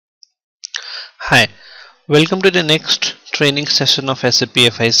Hi, welcome to the next training session of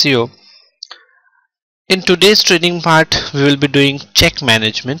SAP FICO. In today's training part, we will be doing check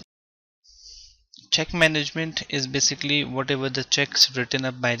management. Check management is basically whatever the checks written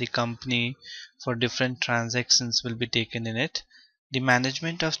up by the company for different transactions will be taken in it. The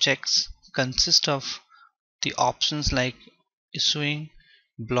management of checks consists of the options like issuing,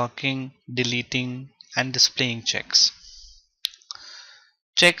 blocking, deleting, and displaying checks.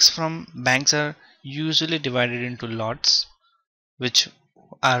 Checks from banks are usually divided into lots which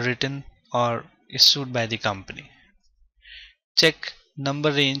are written or issued by the company. Check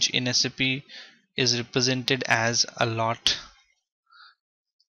number range in SAP is represented as a lot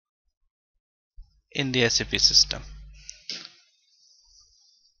in the SAP system.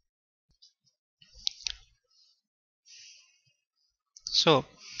 So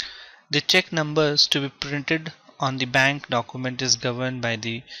the check numbers to be printed on the bank document is governed by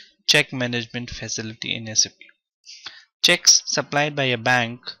the check management facility in SAP. Checks supplied by a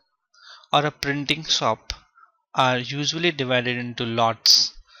bank or a printing shop are usually divided into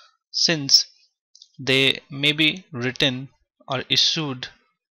lots since they may be written or issued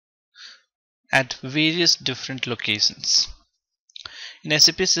at various different locations. In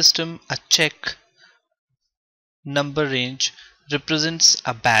SAP system, a check number range represents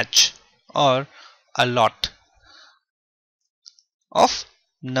a batch or a lot of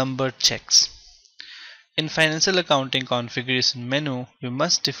numbered checks. In financial accounting configuration menu, we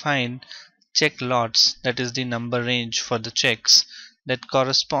must define check lots, that is the number range for the checks that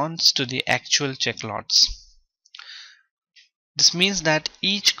corresponds to the actual check lots. This means that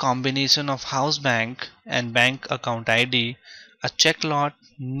each combination of house bank and bank account ID, a check lot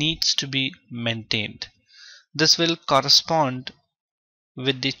needs to be maintained. This will correspond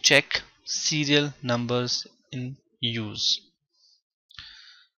with the check serial numbers in use.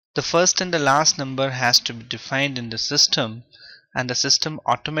 The first and the last number has to be defined in the system, and the system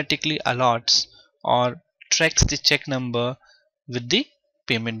automatically allots or tracks the check number with the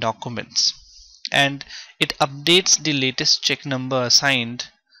payment documents, and it updates the latest check number assigned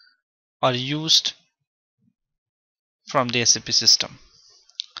or used from the SAP system.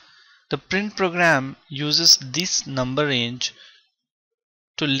 The print program uses this number range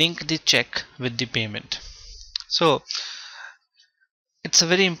to link the check with the payment. So it's a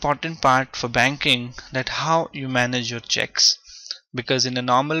very important part for banking that how you manage your checks, because in a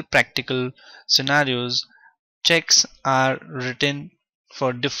normal practical scenarios checks are written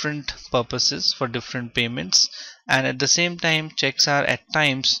for different purposes, for different payments, and at the same time checks are at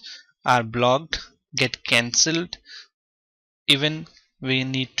times are blocked, get cancelled, even we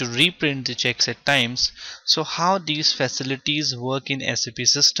need to reprint the checks at times. So how these facilities work in SAP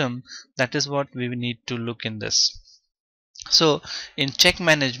system, that is what we need to look in this. So in check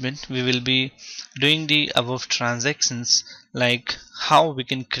management we will be doing the above transactions, like how we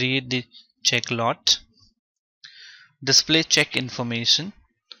can create the check lot, display check information,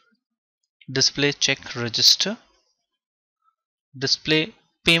 display check register, display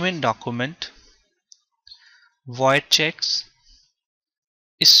payment document, void checks,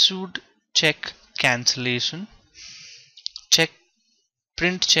 issued check cancellation, check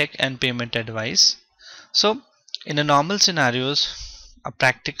print check and payment advice. So in a normal scenarios, a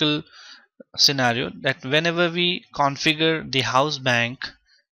practical scenario, that whenever we configure the house bank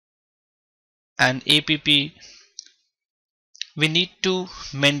and APP, we need to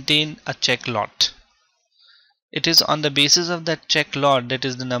maintain a check lot. It is on the basis of that check lot, that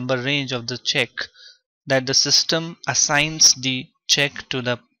is the number range of the check, that the system assigns the check to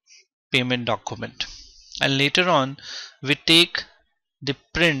the payment document, and later on we take the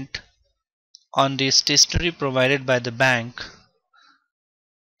print on the stationery provided by the bank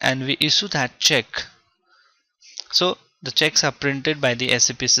and we issue that check. So the checks are printed by the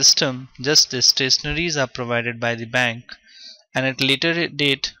SAP system, just the stationeries are provided by the bank, and at later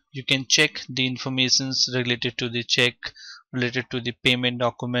date you can check the informations related to the check, related to the payment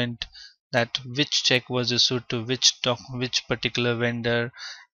document, that which check was issued to which particular vendor.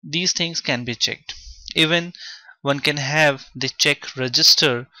 These things can be checked. Even one can have the check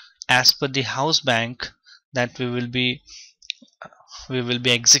register as per the house bank that we will be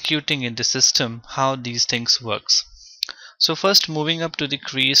executing in the system, how these things works. So first, moving up to the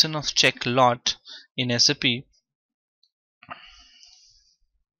creation of check lot in SAP.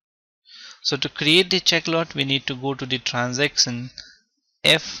 So to create the check lot we need to go to the transaction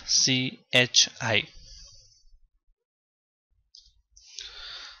FCHI.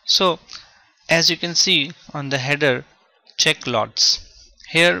 So as you can see on the header, check lots,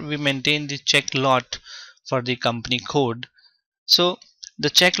 here we maintain the check lot for the company code. So The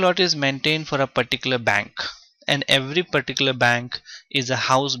check lot is maintained for a particular bank, and every particular bank is a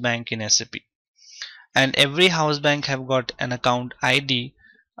house bank in SAP, and every house bank have got an account ID.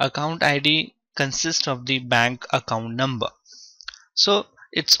 Account ID consists of the bank account number. So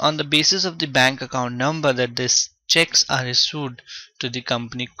it's on the basis of the bank account number that these checks are issued to the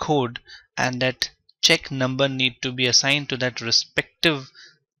company code, and that check number need to be assigned to that respective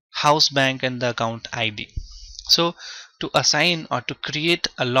house bank and the account ID. So to assign or to create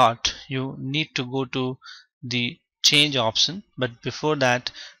a lot, you need to go to the change option, but before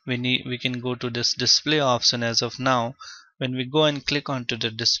that we can go to this display option. As of now, when we go and click onto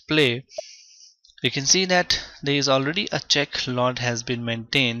the display, we can see that there is already a check lot has been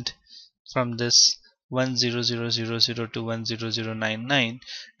maintained from this 10000 to 10099,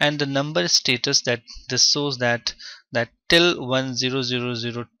 and the number status that this shows that till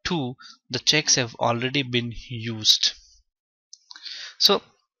 10002 the checks have already been used. So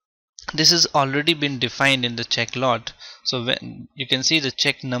this has already been defined in the check lot. So when you can see the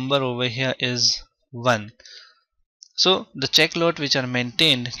check number over here is 1. So the check lot which are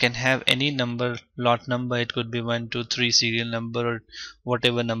maintained can have any number, lot number. It could be 1 2 3 serial number, or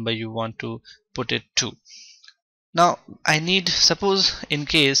whatever number you want to put it to. Now I need, suppose in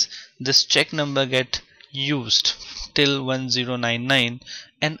case this check number get used till 1099,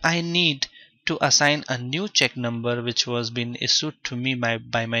 and I need to assign a new check number which was been issued to me by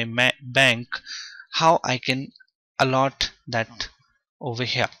my bank, how I can allot that over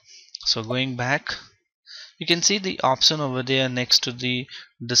here. So going back, you can see the option over there next to the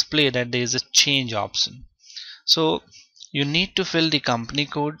display that there is a change option. So you need to fill the company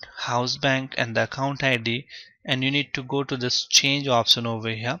code, house bank and the account ID, and you need to go to this change option over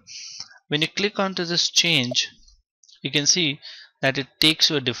here. When you click onto this change, you can see that it takes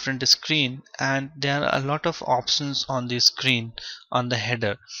you a different screen, and there are a lot of options on the screen on the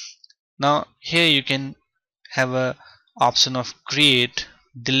header. Now here you can have a option of create,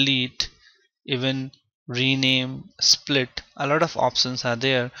 delete, even rename, split. A lot of options are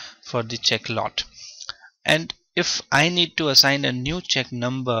there for the check lot. And if I need to assign a new check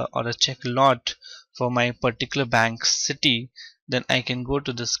number or a check lot for my particular bank city, then I can go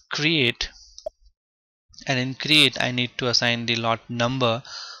to this create, and in create I need to assign the lot number.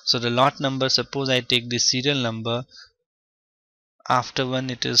 So the lot number, suppose I take the serial number, after 1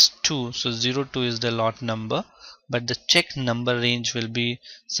 it is 2, so 02 is the lot number, but the check number range will be,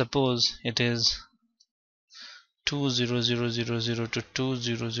 suppose it is 20000 to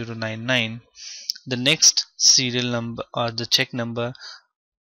 20099. The next serial number or the check number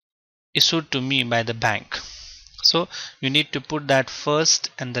issued to me by the bank. So you need to put that first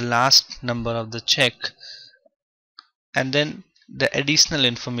and the last number of the check, and then the additional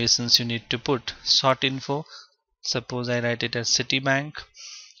informations you need to put. Sort info, suppose I write it as Citibank,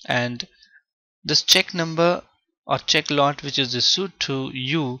 and this check number or check lot which is issued to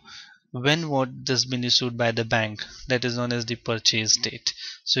you, when what this been issued by the bank, that is known as the purchase date.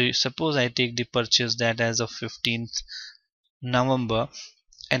 So suppose I take the purchase date as of 15th November,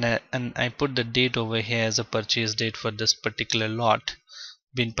 and I put the date over here as a purchase date for this particular lot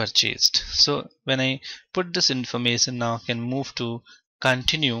been purchased. So when I put this information, now I can move to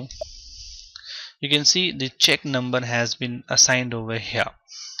continue. You can see the check number has been assigned over here.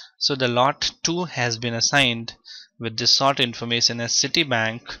 So the lot 2 has been assigned with the sort information as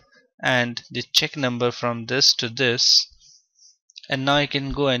Citibank, and the check number from this to this. And now you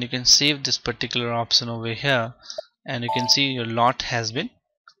can go and you can save this particular option over here, and you can see your lot has been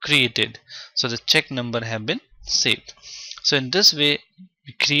created. So the check number have been saved. So in this way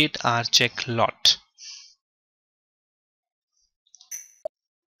we create our check lot.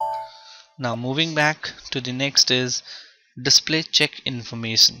 Now moving back to the next is display check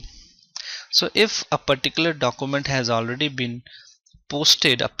information. So if a particular document has already been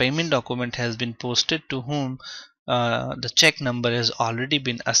posted, a payment document has been posted to whom the check number has already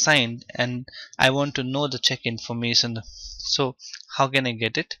been assigned, and I want to know the check information. So how can I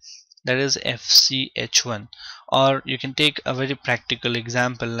get it? That is FCH1. Or you can take a very practical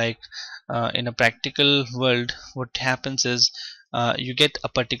example, like in a practical world what happens is you get a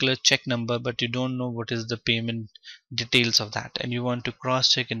particular check number, but you don't know what is the payment details of that, and you want to cross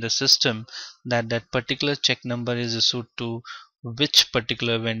check in the system that that particular check number is issued to which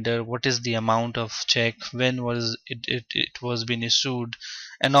particular vendor, what is the amount of check, when was it was been issued,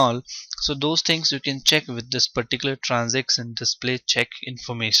 and all. So those things you can check with this particular transaction display check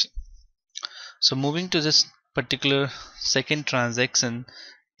information. So moving to this particular second transaction,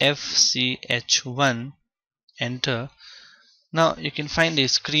 FCH1, enter. Now you can find a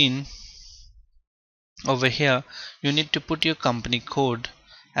screen Over here you need to put your company code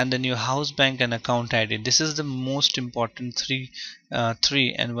and then your house bank and account ID. This is the most important three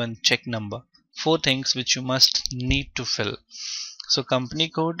and one check number. Four things which you must need to fill. So company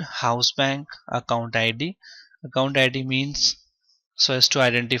code, house bank, account ID. Account ID means so as to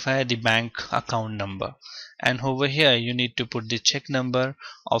identify the bank account number, and over here you need to put the check number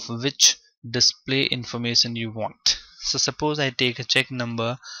of which display information you want. So suppose I take a check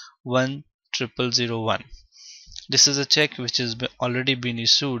number 10001. This is a check which has already been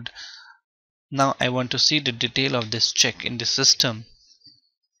issued. Now I want to see the detail of this check in the system,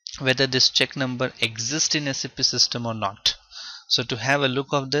 whether this check number exists in SAP system or not. So to have a look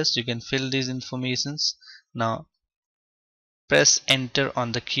of this, you can fill these informations. Now press enter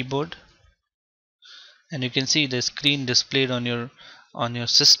on the keyboard and you can see the screen displayed on your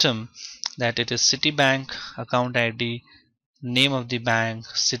system that it is Citibank, account ID, name of the bank,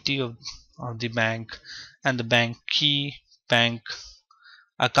 city of the bank, and the bank key, bank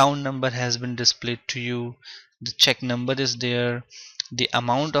account number has been displayed to you, the check number is there, the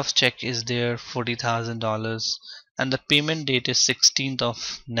amount of check is there, $40,000, and the payment date is 16th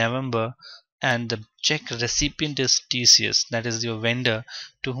of November, and the check recipient is TCS, that is your vendor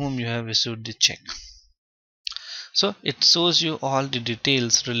to whom you have issued the check. So it shows you all the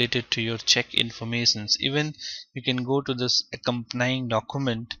details related to your check informations. Even you can go to this accompanying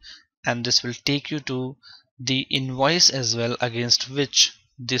document and this will take you to the invoice as well against which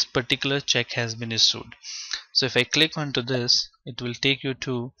this particular check has been issued. So if I click onto this, it will take you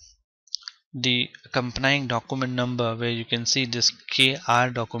to the accompanying document number where you can see this KR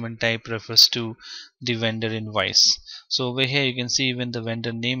document type refers to the vendor invoice. So over here you can see even the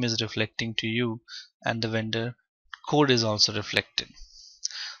vendor name is reflecting to you and the vendor code is also reflected.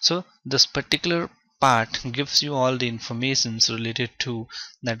 So this particular part gives you all the informations related to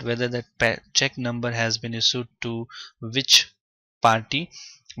that, whether that check number has been issued to which party,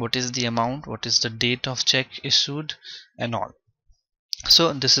 what is the amount, what is the date of check issued, and all.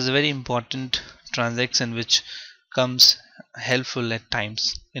 So this is a very important transaction which comes helpful at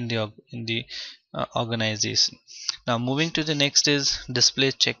times in the organization. Now moving to the next is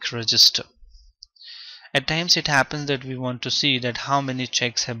display check register. At times it happens that we want to see that how many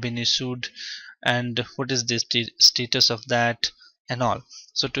checks have been issued and what is the status of that and all.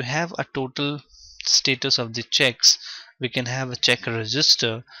 So to have a total status of the checks, we can have a check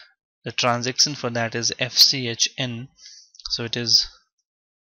register. The transaction for that is FCHN. So it is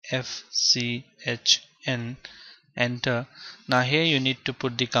FCHN, enter. Now here you need to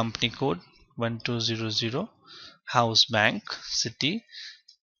put the company code 1200, house bank, city,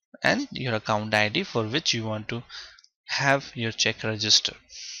 and your account ID for which you want to have your check register.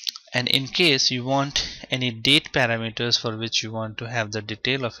 And in case you want any date parameters for which you want to have the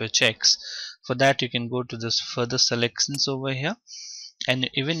detail of your checks, for that you can go to this further selections over here, and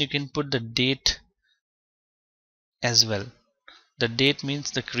even you can put the date as well. The date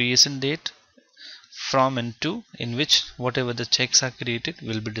means the creation date from and to, in which whatever the checks are created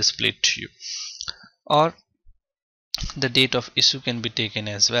will be displayed to you, or the date of issue can be taken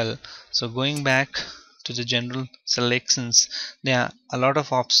as well. So going back to the general selections, there are a lot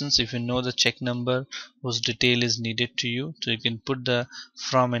of options. If you know the check number whose detail is needed to you, so you can put the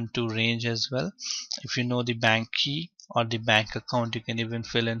from and to range as well. If you know the bank key or the bank account, you can even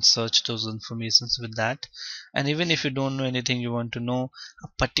fill and search those informations with that. And even if you don't know anything, you want to know a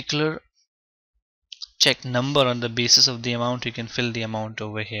particular check number, on the basis of the amount you can fill the amount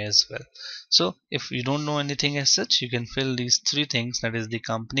over here as well. So if you don't know anything as such, you can fill these three things, that is the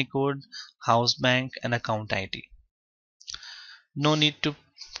company code, house bank, and account ID. No need to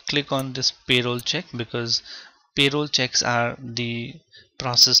click on this payroll check because payroll checks are the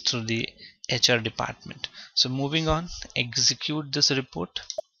process through the HR department. So moving on, execute this report,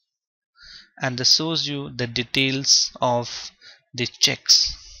 and this shows you the details of the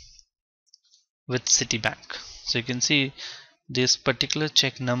checks with Citibank. So you can see this particular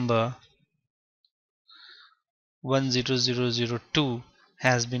check number 10002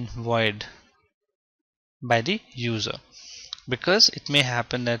 has been void by the user, because it may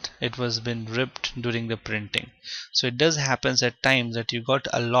happen that it was been ripped during the printing. So it does happens at times that you got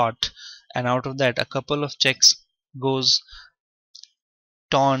a lot, and out of that a couple of checks goes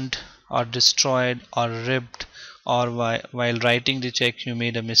torn or destroyed or ripped, or while writing the check you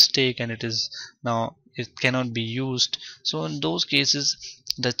made a mistake and it cannot be used. So in those cases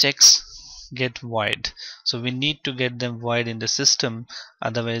the checks get void. So we need to get them void in the system,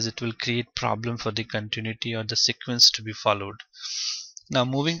 otherwise it will create problem for the continuity or the sequence to be followed. Now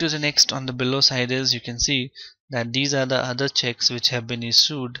moving to the next, on the below side is you can see that these are the other checks which have been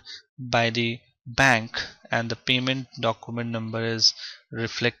issued by the bank, and the payment document number is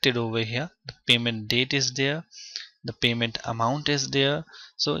reflected over here. The payment date is there, the payment amount is there,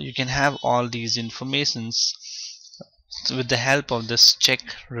 so you can have all these informations with the help of this check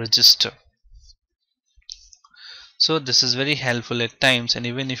register. So this is very helpful at times, and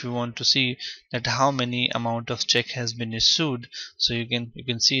even if you want to see that how many amount of check has been issued, so you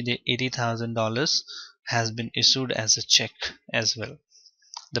can see the $80,000 has been issued as a check as well.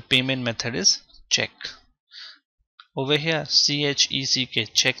 The payment method is check. Over here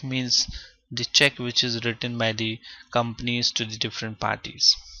CHECK, check means the check which is written by the companies to the different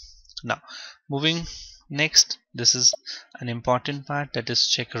parties. Now moving next, this is an important part, that is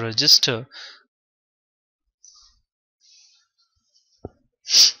check register.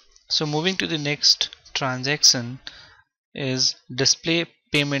 So moving to the next transaction is display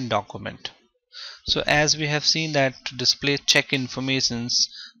payment document. So as we have seen that to display check informations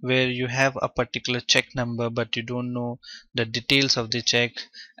where you have a particular check number but you don't know the details of the check,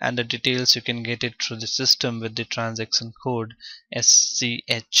 and the details you can get it through the system with the transaction code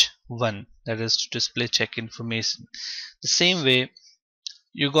SCH1, that is to display check information. The same way,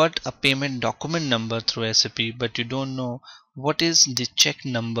 you got a payment document number through SAP but you don't know what is the check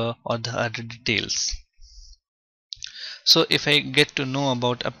number or the other details. So if I get to know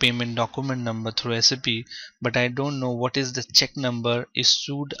about a payment document number through SAP but I don't know what is the check number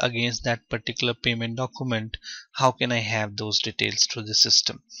issued against that particular payment document, how can I have those details through the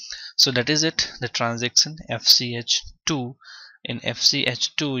system? So that is it, the transaction FCH2. In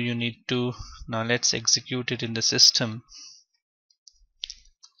FCH2 you need to, now let's execute it in the system,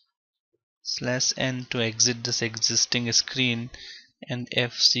 /n to exit this existing screen, and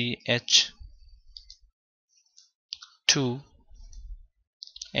FCH2,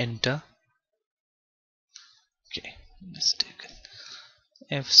 enter. Okay, mistaken.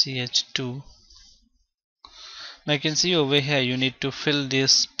 FCH2. Now you can see over here you need to fill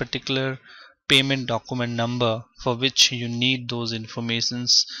this particular payment document number for which you need those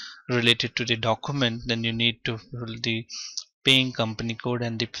informations related to the document. Then you need to fill the paying company code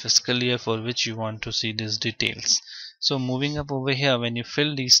and the fiscal year for which you want to see these details. So moving up over here, when you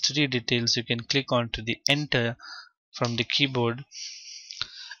fill these three details you can click on to the enter from the keyboard,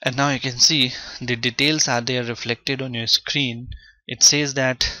 and now you can see the details are there reflected on your screen. It says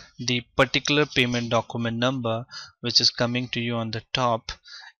that the particular payment document number which is coming to you on the top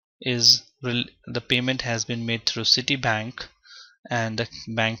is the payment has been made through Citibank, and the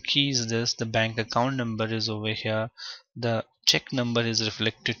bank key is this, the bank account number is over here, the check number is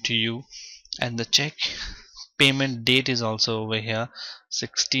reflected to you, and the check payment date is also over here,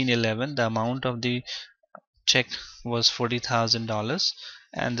 16/11. The amount of the check was $40,000,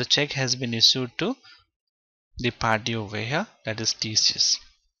 and the check has been issued to the party over here, that is TCS.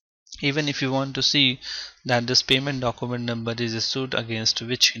 Even if you want to see that this payment document number is issued against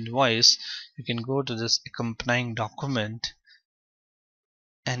which invoice, you can go to this accompanying document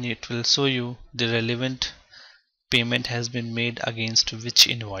and it will show you the relevant payment has been made against which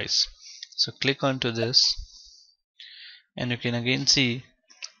invoice. So click onto this and you can again see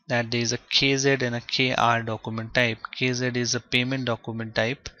that there is a KZ and a KR document type. KZ is a payment document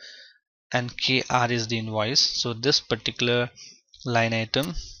type and KR is the invoice. So this particular line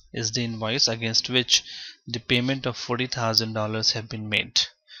item is the invoice against which the payment of $40,000 have been made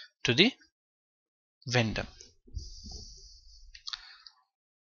to the vendor.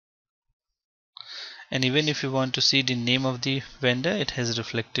 And even if you want to see the name of the vendor, it has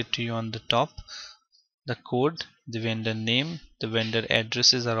reflected to you on the top. The code, the vendor name, the vendor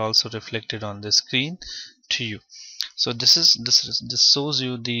addresses are also reflected on the screen to you. So this shows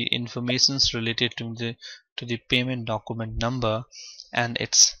you the informations related to the payment document number and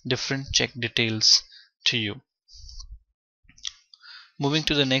its different check details to you. Moving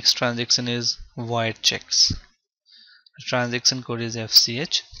to the next transaction is void checks. The transaction code is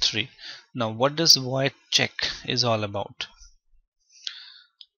FCH3. Now what does void check is all about?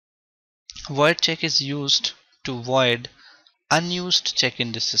 Void check is used to void unused check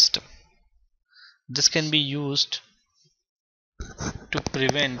in the system. This can be used to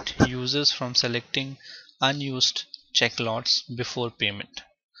prevent users from selecting unused check lots before payment.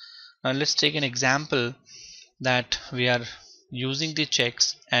 Now let's take an example that we are using the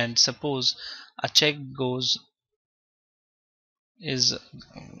checks, and suppose a check is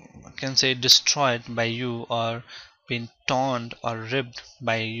can say destroyed by you or been torn or ripped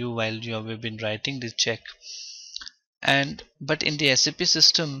by you while you have been writing the check, and but in the SAP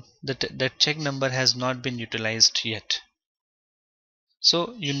system that check number has not been utilized yet.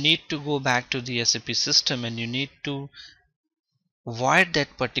 So you need to go back to the SAP system and you need to void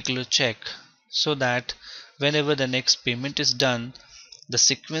that particular check so that whenever the next payment is done, the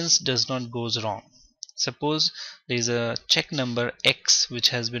sequence does not goes wrong. Suppose there is a check number X which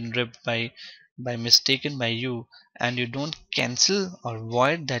has been ripped by mistaken by you, and you don't cancel or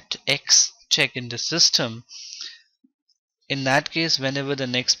void that X check in the system. In that case, whenever the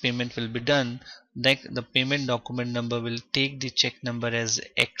next payment will be done, the payment document number will take the check number as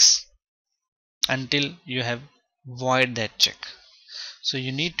X until you have void that check. So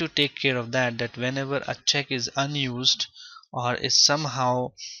you need to take care of that whenever a check is unused or is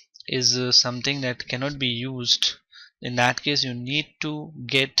somehow is something that cannot be used, in that case you need to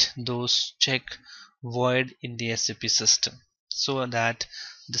get those check void in the SAP system so that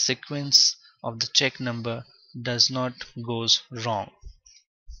the sequence of the check number does not goes wrong.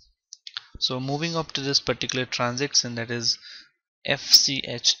 So moving up to this particular transaction, that is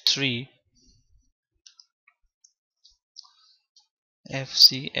FCH3.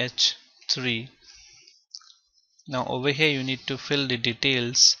 Now over here you need to fill the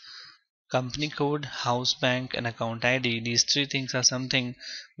details: company code, house bank, and account ID. These three things are something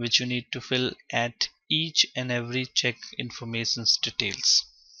which you need to fill at each and every check information's details.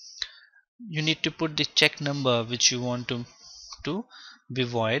 You need to put the check number which you want to be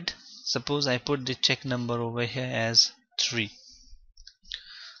void. Suppose I put the check number over here as 3,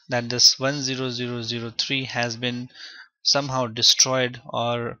 that this 10003 has been somehow destroyed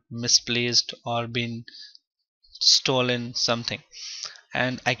or misplaced or been stolen something,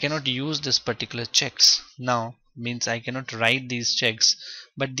 and I cannot use this particular checks now, means I cannot write these checks,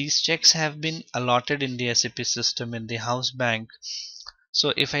 but these checks have been allotted in the SAP system in the house bank.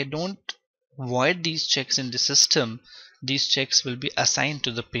 So if I don't void these checks in the system, these checks will be assigned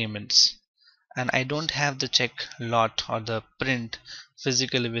to the payments, and I don't have the check lot or the print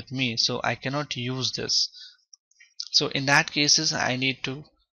physically with me, so I cannot use this. So in that cases I need to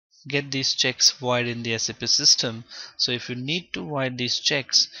get these checks void in the SAP system. So if you need to void these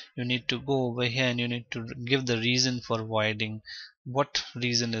checks, you need to go over here and you need to give the reason for voiding. What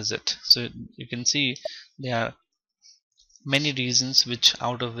reason is it? So you can see there are many reasons which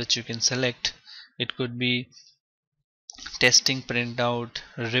out of which you can select. It could be testing printout,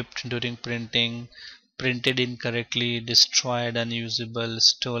 ripped during printing, printed incorrectly, destroyed, unusable,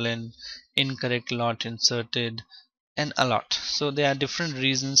 stolen, incorrect lot inserted, and a lot. So there are different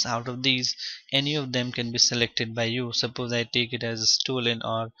reasons. Out of these, any of them can be selected by you. Suppose I take it as stolen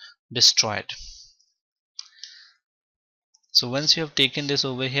or destroyed. So once you have taken this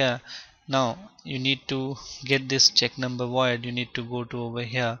over here, now you need to get this check number void. You need to go to over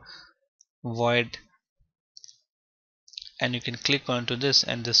here, void, and you can click onto this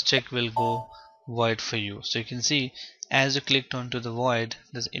and this check will go void for you. So you can see as you clicked onto the void,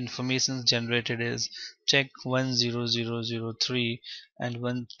 the information generated is check 10003 and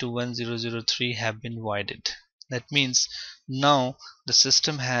 1 to 1003 have been voided. That means now the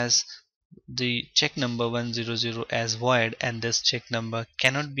system has the check number 100 as void, and this check number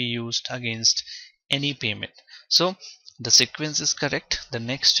cannot be used against any payment. So the sequence is correct. The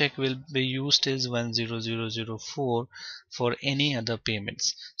next check will be used is 10004 for any other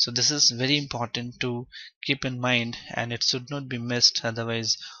payments. So this is very important to keep in mind, and it should not be missed,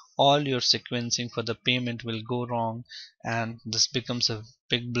 otherwise all your sequencing for the payment will go wrong and this becomes a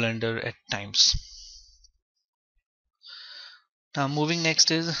big blunder at times. Now moving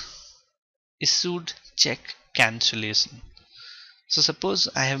next is issued check cancellation. So suppose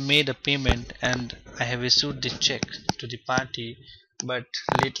I have made a payment and I have issued the check to the party, but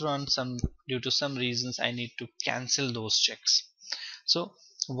later on due to some reasons I need to cancel those checks. So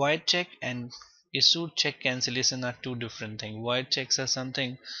void check and issued check cancellation are two different things. Void checks are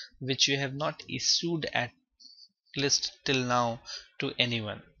something which you have not issued at least till now to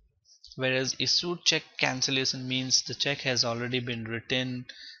anyone, whereas issued check cancellation means the check has already been written,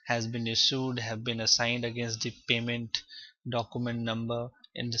 has been issued, have been assigned against the payment document number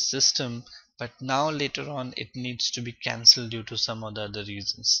in the system, but now later on it needs to be cancelled due to some other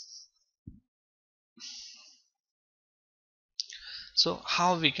reasons. So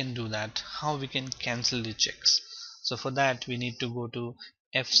how we can do that, how we can cancel the checks? So for that we need to go to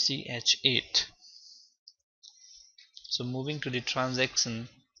FCH8. So moving to the transaction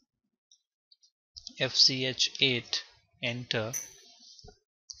FCH8, enter.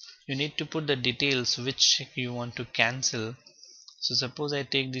 You need to put the details which check you want to cancel. So suppose I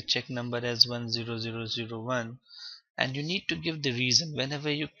take the check number as 10001, and you need to give the reason. Whenever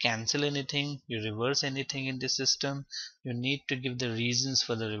you cancel anything, you reverse anything in the system, you need to give the reasons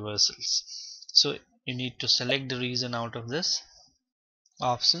for the reversals. So you need to select the reason out of this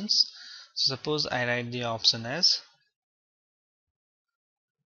options. So suppose I write the option as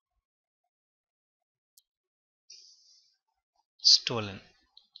stolen.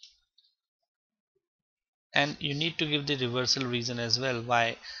 And you need to give the reversal reason as well.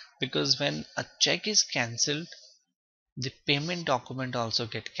 Why? Because when a check is cancelled, the payment document also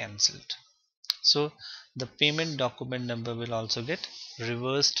get cancelled. So the payment document number will also get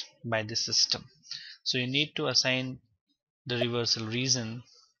reversed by the system. So you need to assign the reversal reason,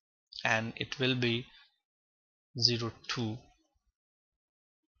 and it will be 02.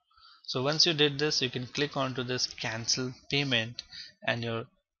 So once you did this, you can click onto this cancel payment and your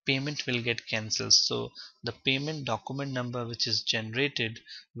payment will get cancelled. So the payment document number which is generated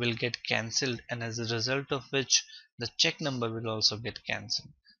will get cancelled, and as a result of which the check number will also get cancelled.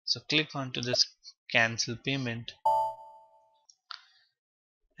 So click onto this cancel payment,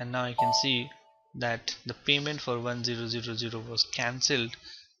 and now you can see that the payment for 10000 was cancelled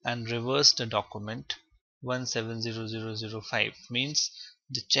and reversed the document 170005. Means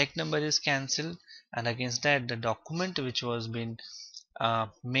the check number is cancelled, and against that the document which was been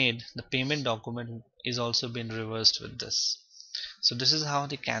made, the payment document is also been reversed with this. So this is how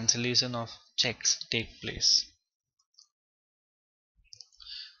the cancellation of checks take place.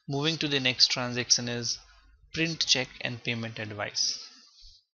 Moving to the next transaction is print check and payment advice.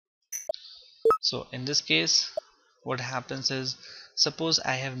 So in this case, what happens is, suppose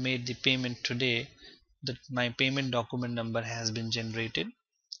I have made the payment today, that my payment document number has been generated,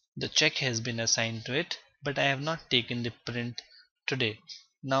 the check has been assigned to it, but I have not taken the print today.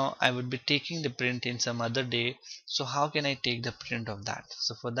 Now I would be taking the print in some other day. So how can I take the print of that?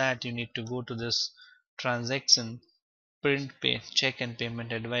 So for that you need to go to this transaction print pay check and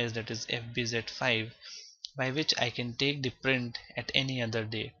payment advice, that is FBZ5, by which I can take the print at any other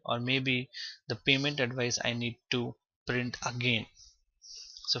day, or maybe the payment advice I need to print again.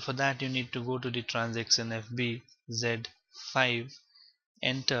 So for that you need to go to the transaction FBZ5,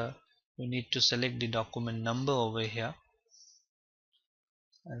 enter, you need to select the document number over here,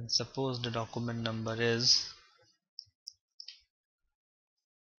 and suppose the document number is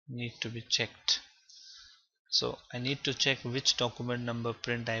need to be checked. So I need to check which document number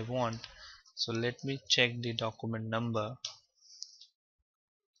print I want. So let me check the document number.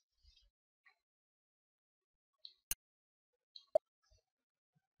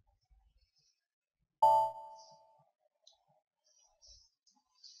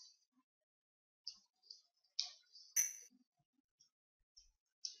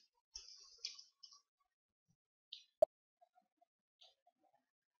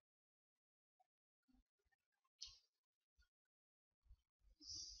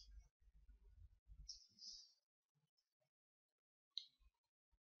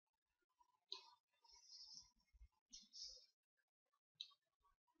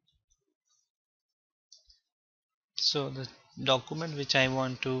 So the document which I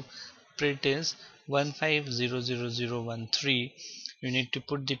want to print is 1500013. You need to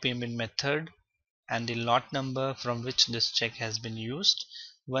put the payment method and the lot number from which this check has been used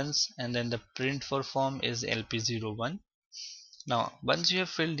once, and then the print for form is LP01. Now once you have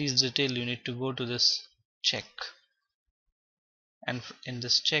filled these details, you need to go to this check, and in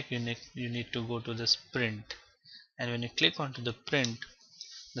this check you need to go to this print, and when you click onto the print,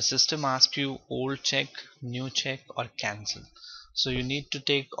 the system asks you old check, new check, or cancel. So you need to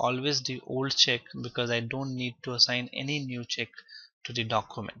take always the old check, because I don't need to assign any new check to the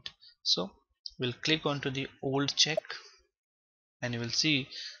document. So we'll click onto the old check, and you will see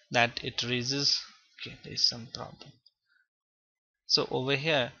that it raises, okay, there is some problem. So over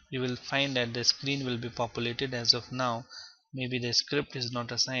here you will find that the screen will be populated as of now. Maybe the script is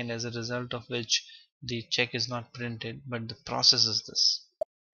not assigned, as a result of which the check is not printed, but the process is this.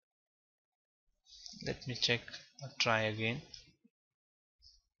 Let me check or try again.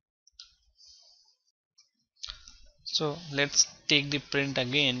 So let's take the print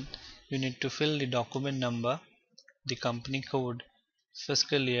again. You need to fill the document number, the company code,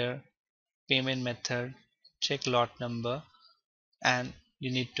 fiscal year, payment method, check lot number, and you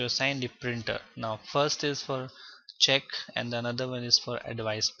need to assign the printer. Now first is for check and the another one is for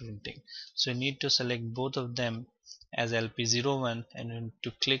advice printing. So you need to select both of them as LP01, and you need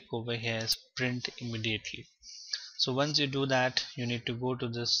to click over here as print immediately. So once you do that, you need to go to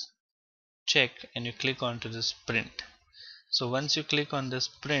this check and you click onto this print. So once you click on this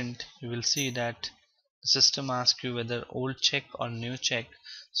print, you will see that the system asks you whether old check or new check.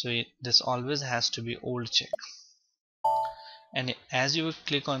 So this always has to be old check, and as you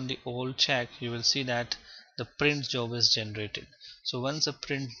click on the old check, you will see that the print job is generated. So once a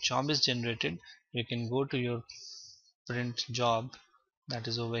print job is generated, you can go to your print job, that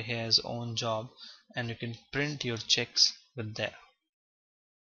is over here as own job, and you can print your checks with there.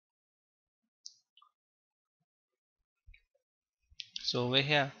 So over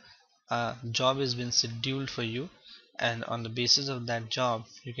here a job has been scheduled for you, and on the basis of that job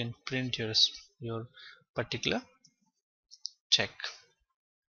you can print your particular check.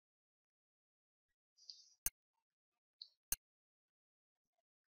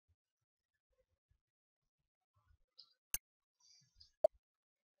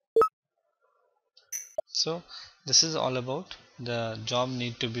 So this is all about the job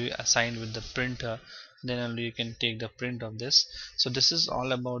need to be assigned with the printer, then only you can take the print of this. So this is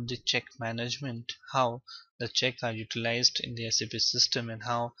all about the check management, how the check are utilized in the SAP system and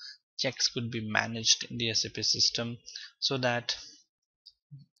how checks could be managed in the SAP system, so that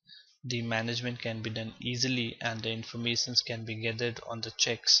the management can be done easily and the informations can be gathered on the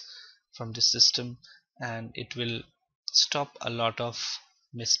checks from the system, and it will stop a lot of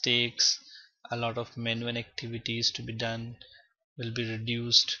mistakes, a lot of manual activities to be done will be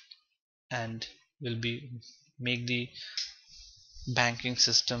reduced, and will be make the banking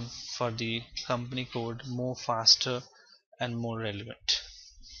system for the company code more faster and more relevant.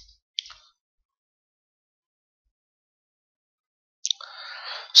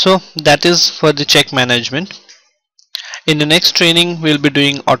 So that is for the check management. In the next training we'll be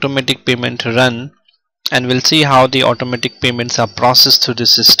doing automatic payment run, and we'll see how the automatic payments are processed through the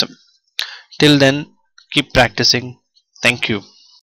system. Till then, keep practicing. Thank you.